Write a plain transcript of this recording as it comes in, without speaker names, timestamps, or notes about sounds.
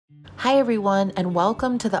Hi, everyone, and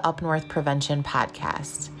welcome to the Up North Prevention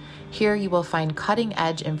Podcast. Here you will find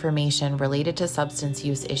cutting-edge information related to substance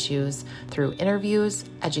use issues through interviews,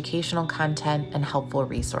 educational content, and helpful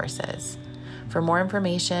resources. For more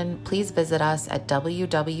information, please visit us at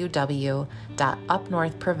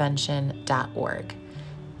www.upnorthprevention.org.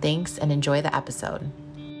 Thanks, and enjoy the episode.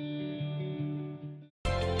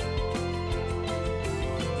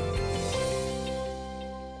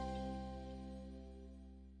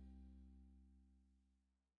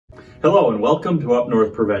 Hello and welcome to Up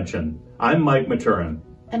North Prevention. I'm Mike Maturin.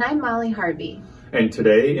 And I'm Molly Harvey. And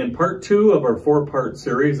today, in part 2 of our 4-part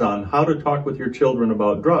series on how to talk with your children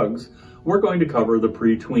about drugs, we're going to cover the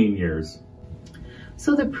pre-tween years.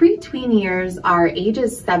 So the pre-tween years are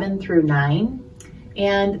ages 7 through 9,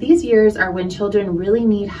 and these years are when children really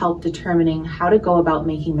need help determining how to go about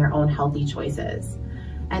making their own healthy choices.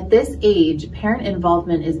 At this age, parent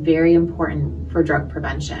involvement is very important for drug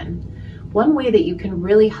prevention. One way that you can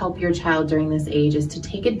really help your child during this age is to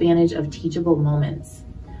take advantage of teachable moments.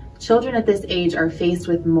 Children at this age are faced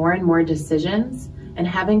with more and more decisions, and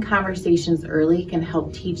having conversations early can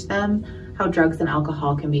help teach them how drugs and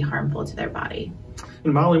alcohol can be harmful to their body.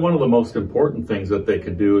 And Molly, one of the most important things that they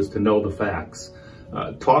could do is to know the facts.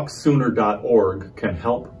 TalkSooner.org can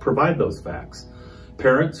help provide those facts.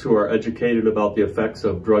 Parents who are educated about the effects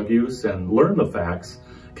of drug use and learn the facts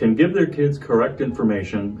can give their kids correct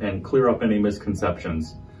information and clear up any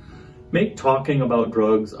misconceptions. Make talking about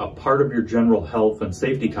drugs a part of your general health and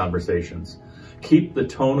safety conversations. Keep the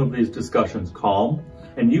tone of these discussions calm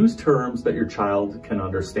and use terms that your child can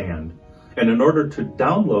understand. And in order to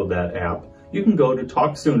download that app, you can go to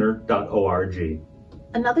TalkSooner.org.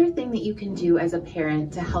 Another thing that you can do as a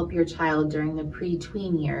parent to help your child during the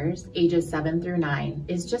pre-tween years, ages 7 through 9,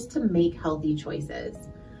 is just to make healthy choices.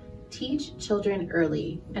 Teach children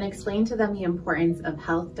early and explain to them the importance of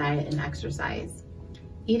health, diet, and exercise.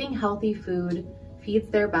 Eating healthy food feeds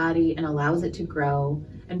their body and allows it to grow,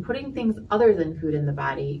 and putting things other than food in the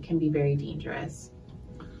body can be very dangerous.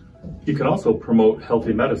 You can also promote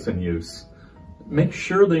healthy medicine use. Make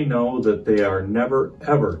sure they know that they are never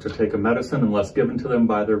ever to take a medicine unless given to them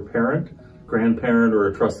by their parent, grandparent, or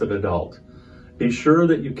a trusted adult. Be sure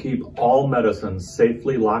that you keep all medicines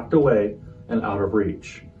safely locked away and out of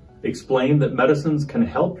reach. Explain that medicines can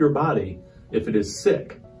help your body if it is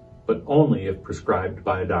sick, but only if prescribed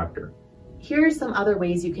by a doctor. Here are some other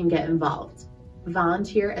ways you can get involved.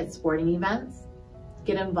 Volunteer at sporting events,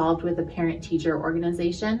 get involved with a parent-teacher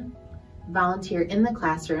organization, volunteer in the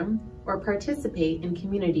classroom, or participate in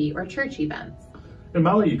community or church events. And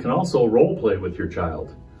Molly, you can also role play with your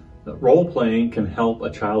child. Role playing can help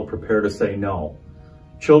a child prepare to say no.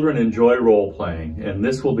 Children enjoy role playing, and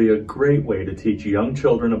this will be a great way to teach young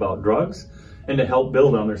children about drugs and to help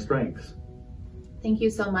build on their strengths. Thank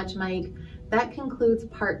you so much, Mike. That concludes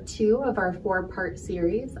part 2 of our 4-part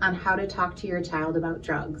series on how to talk to your child about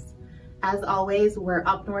drugs. As always, we're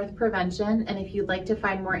Up North Prevention, and if you'd like to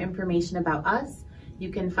find more information about us,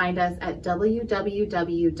 you can find us at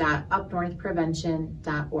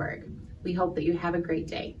www.upnorthprevention.org. We hope that you have a great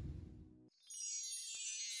day.